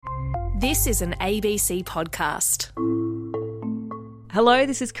This is an ABC podcast. Hello,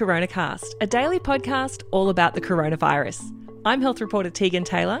 this is CoronaCast, a daily podcast all about the coronavirus. I'm health reporter Tegan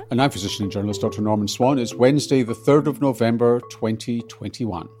Taylor. And I'm physician and journalist Dr. Norman Swan. It's Wednesday, the 3rd of November,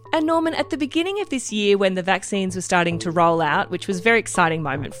 2021. And Norman, at the beginning of this year when the vaccines were starting to roll out, which was a very exciting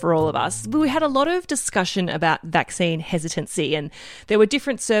moment for all of us, we had a lot of discussion about vaccine hesitancy, and there were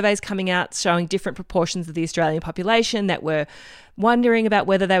different surveys coming out showing different proportions of the Australian population that were wondering about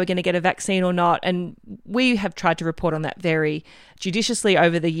whether they were going to get a vaccine or not. And we have tried to report on that very judiciously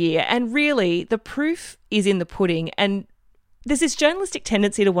over the year. And really, the proof is in the pudding. And there's this journalistic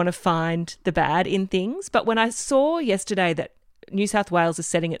tendency to want to find the bad in things. But when I saw yesterday that New South Wales is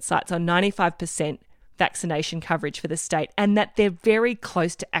setting its sights on 95% vaccination coverage for the state and that they're very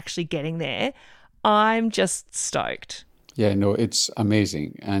close to actually getting there, I'm just stoked. Yeah, no, it's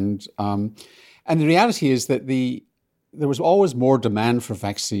amazing. And the reality is that there was always more demand for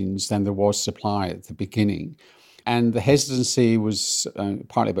vaccines than there was supply at the beginning. And the hesitancy was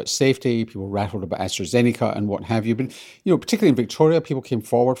partly about safety. People rattled about AstraZeneca and what have you. But, particularly in Victoria, people came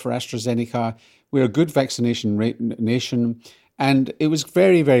forward for AstraZeneca. We're a good vaccination nation. And it was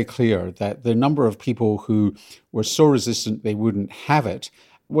very, very clear that the number of people who were so resistant they wouldn't have it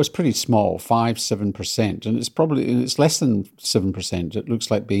was pretty small, 5-7%. And it's less than 7%. It looks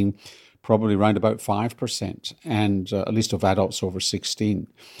like being probably around about 5%, and at least of adults over 16.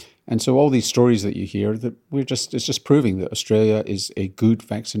 And so all these stories that you hear, that it's just proving that Australia is a good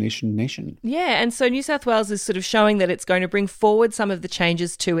vaccination nation. Yeah, and so New South Wales is sort of showing that it's going to bring forward some of the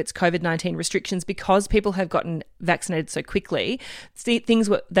changes to its COVID-19 restrictions because people have gotten vaccinated so quickly. Things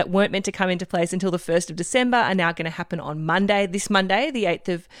that weren't meant to come into place until the 1st of December are now going to happen on this Monday, the 8th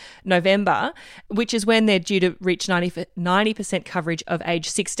of November, which is when they're due to reach 90% coverage of age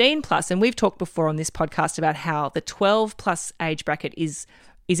 16 plus. And we've talked before on this podcast about how the 12 plus age bracket is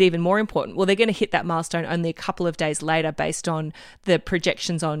even more important. Well, they're going to hit that milestone only a couple of days later based on the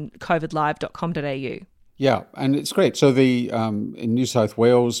projections on covidlive.com.au. Yeah, and it's great. So in New South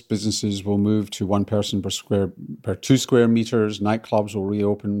Wales, businesses will move to one person per 2 square metres. Nightclubs will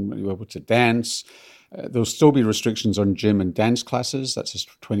reopen, you'll be able to dance. There'll still be restrictions on gym and dance classes. That's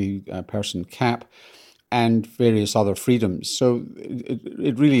a 20-person cap, and various other freedoms. So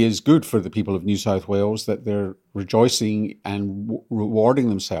it really is good for the people of New South Wales that they're rejoicing and rewarding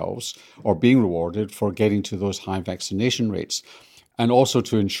themselves or being rewarded for getting to those high vaccination rates. And also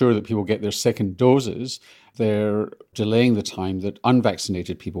to ensure that people get their second doses, they're delaying the time that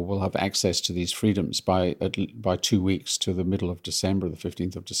unvaccinated people will have access to these freedoms by 2 weeks to the middle of December, the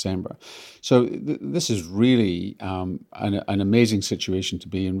 15th of December. So this is really an amazing situation to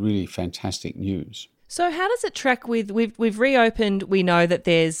be in, really fantastic news. So how does it track with, we've reopened, we know that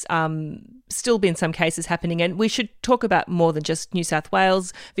there's still been some cases happening, and we should talk about more than just New South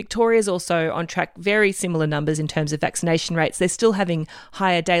Wales. Victoria's also on track, very similar numbers in terms of vaccination rates. They're still having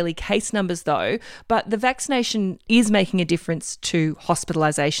higher daily case numbers though, but the vaccination is making a difference to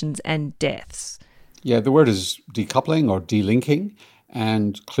hospitalisations and deaths. Yeah, the word is decoupling or delinking.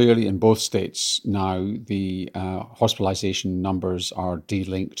 And clearly in both states now, the hospitalisation numbers are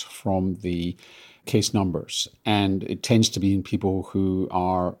delinked from the case numbers. And it tends to be in people who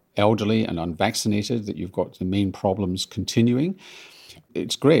are elderly and unvaccinated that you've got the main problems continuing.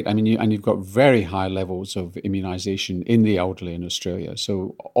 It's great. I mean, you've got very high levels of immunisation in the elderly in Australia.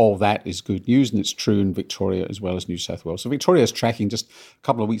 So all that is good news, and it's true in Victoria as well as New South Wales. So Victoria is tracking just a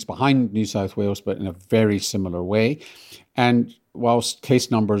couple of weeks behind New South Wales, but in a very similar way. And whilst case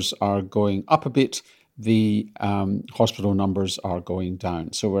numbers are going up a bit, the hospital numbers are going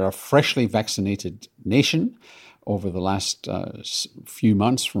down. So we're a freshly vaccinated nation over the last few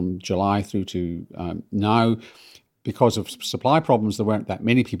months, from July through to now. Because of supply problems, there weren't that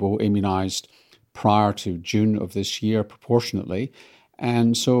many people immunised prior to June of this year proportionately.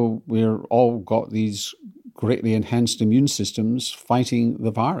 And so we're all got these greatly enhanced immune systems fighting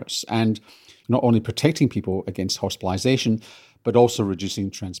the virus and not only protecting people against hospitalisation, but also reducing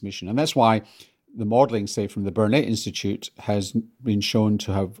transmission. And that's why the modelling, say, from the Burnet Institute has been shown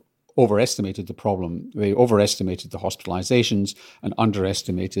to have overestimated the problem. They overestimated the hospitalisations and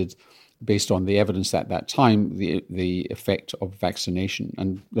underestimated, based on the evidence at that time, the effect of vaccination.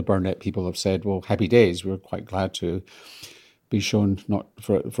 And the Burnet people have said, well, happy days. We're quite glad to be shown,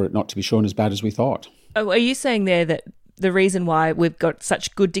 for it not to be shown as bad as we thought. Oh, are you saying there that the reason why we've got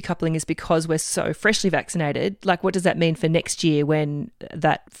such good decoupling is because we're so freshly vaccinated? Like, what does that mean for next year when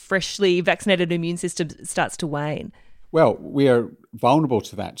that freshly vaccinated immune system starts to wane? Well, we are vulnerable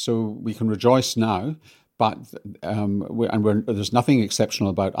to that, so we can rejoice now. But there's nothing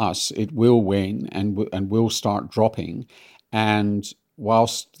exceptional about us. It will wane and will start dropping. And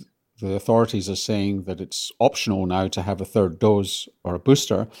whilst the authorities are saying that it's optional now to have a third dose or a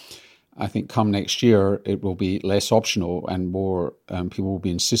booster, I think come next year it will be less optional and more people will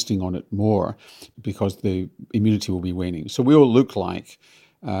be insisting on it more because the immunity will be waning. So we will look like,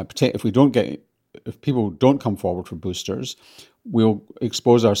 if people don't come forward for boosters, we'll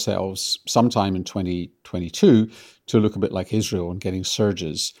expose ourselves sometime in 2022 to look a bit like Israel and getting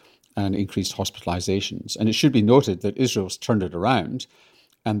surges and increased hospitalizations. And it should be noted that Israel's turned it around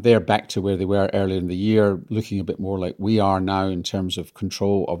and they're back to where they were earlier in the year, looking a bit more like we are now in terms of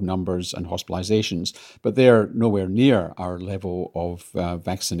control of numbers and hospitalizations. But they're nowhere near our level of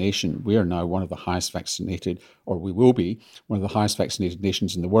vaccination. We are now one of the highest vaccinated, or we will be one of the highest vaccinated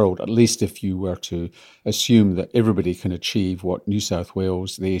nations in the world, at least if you were to assume that everybody can achieve what New South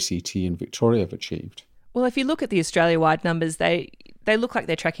Wales, the ACT and Victoria have achieved. Well, if you look at the Australia-wide numbers, they look like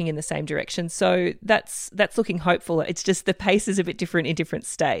they're tracking in the same direction. So that's looking hopeful. It's just the pace is a bit different in different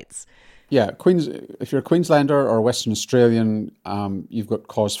states. Yeah, if you're a Queenslander or a Western Australian, you've got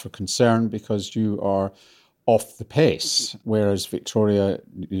cause for concern because you are off the pace, whereas Victoria,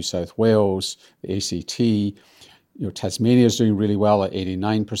 New South Wales, the ACT, Tasmania is doing really well at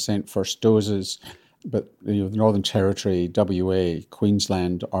 89% first doses. But the Northern Territory, WA,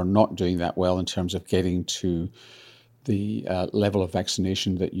 Queensland are not doing that well in terms of getting to the level of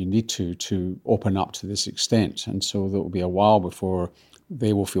vaccination that you need to open up to this extent. And so there will be a while before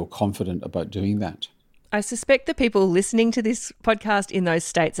they will feel confident about doing that. I suspect the people listening to this podcast in those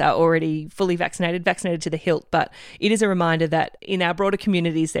states are already fully vaccinated to the hilt, but it is a reminder that in our broader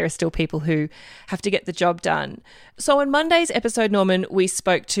communities, there are still people who have to get the job done. So on Monday's episode, Norman, we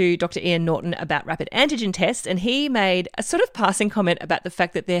spoke to Dr. Ian Norton about rapid antigen tests, and he made a sort of passing comment about the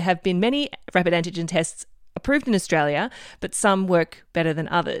fact that there have been many rapid antigen tests approved in Australia, but some work better than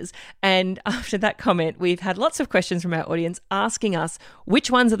others. And after that comment, we've had lots of questions from our audience asking us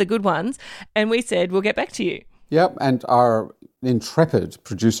which ones are the good ones. And we said, we'll get back to you. Yep. And our intrepid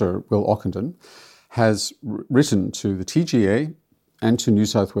producer, Will Ockenden, has written to the TGA and to New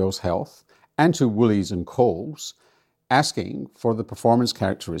South Wales Health and to Woolies and Coles asking for the performance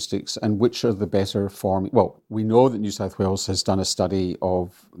characteristics and which are the better form. Well, we know that New South Wales has done a study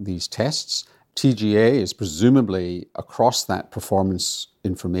of these tests. TGA is presumably across that performance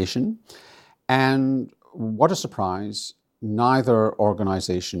information. And what a surprise, neither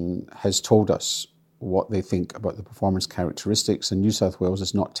organisation has told us what they think about the performance characteristics, and New South Wales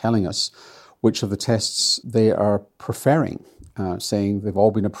is not telling us which of the tests they are preferring, saying they've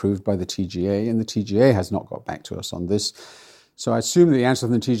all been approved by the TGA, and the TGA has not got back to us on this. So I assume the answer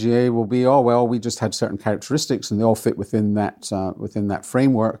from the TGA will be, we just had certain characteristics and they all fit within that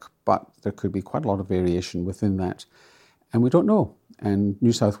framework, but there could be quite a lot of variation within that. And we don't know. And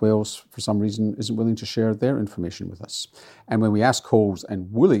New South Wales, for some reason, isn't willing to share their information with us. And when we asked Coles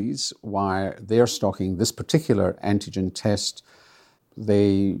and Woolies why they're stocking this particular antigen test,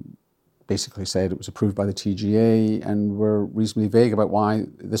 they basically said it was approved by the TGA and were reasonably vague about why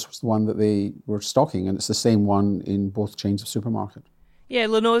this was the one that they were stocking. And it's the same one in both chains of supermarket. Yeah,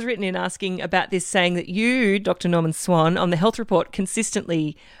 Lenore's written in asking about this, saying that you, Dr. Norman Swan, on the Health Report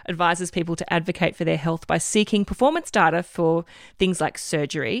consistently advises people to advocate for their health by seeking performance data for things like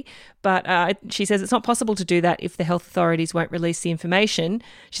surgery. But she says it's not possible to do that if the health authorities won't release the information.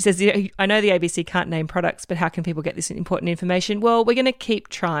 She says, I know the ABC can't name products, but how can people get this important information? Well, we're going to keep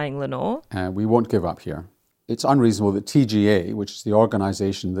trying, Lenore. We won't give up here. It's unreasonable that TGA, which is the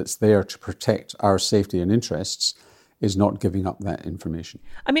organisation that's there to protect our safety and interests, is not giving up that information.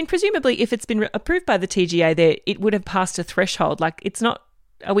 I mean, presumably, if it's been approved by the TGA, it would have passed a threshold. Like, it's not.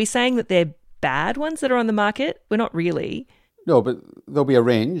 Are we saying that they're bad ones that are on the market? We're not really. No, but there'll be a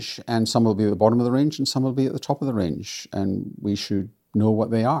range, and some will be at the bottom of the range, and some will be at the top of the range, and we should know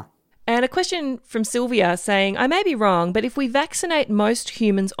what they are. And a question from Sylvia saying, I may be wrong, but if we vaccinate most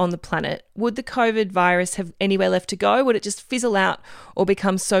humans on the planet, would the COVID virus have anywhere left to go? Would it just fizzle out or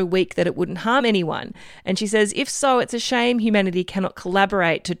become so weak that it wouldn't harm anyone? And she says, if so, it's a shame humanity cannot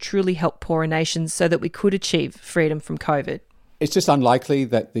collaborate to truly help poorer nations so that we could achieve freedom from COVID. It's just unlikely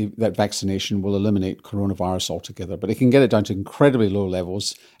that that vaccination will eliminate coronavirus altogether, but it can get it down to incredibly low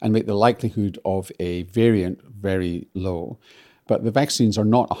levels and make the likelihood of a variant very low. But the vaccines are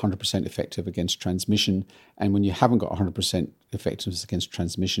not 100% effective against transmission. And when you haven't got 100% effectiveness against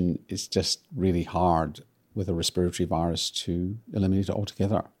transmission, it's just really hard with a respiratory virus to eliminate it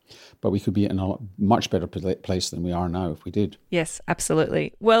altogether. But we could be in a much better place than we are now if we did. Yes,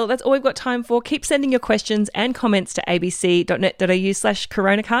 absolutely. Well, that's all we've got time for. Keep sending your questions and comments to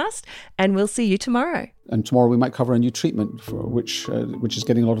abc.net.au/coronacast, and we'll see you tomorrow. And tomorrow we might cover a new treatment which is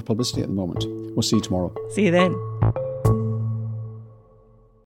getting a lot of publicity at the moment. We'll see you tomorrow. See you then.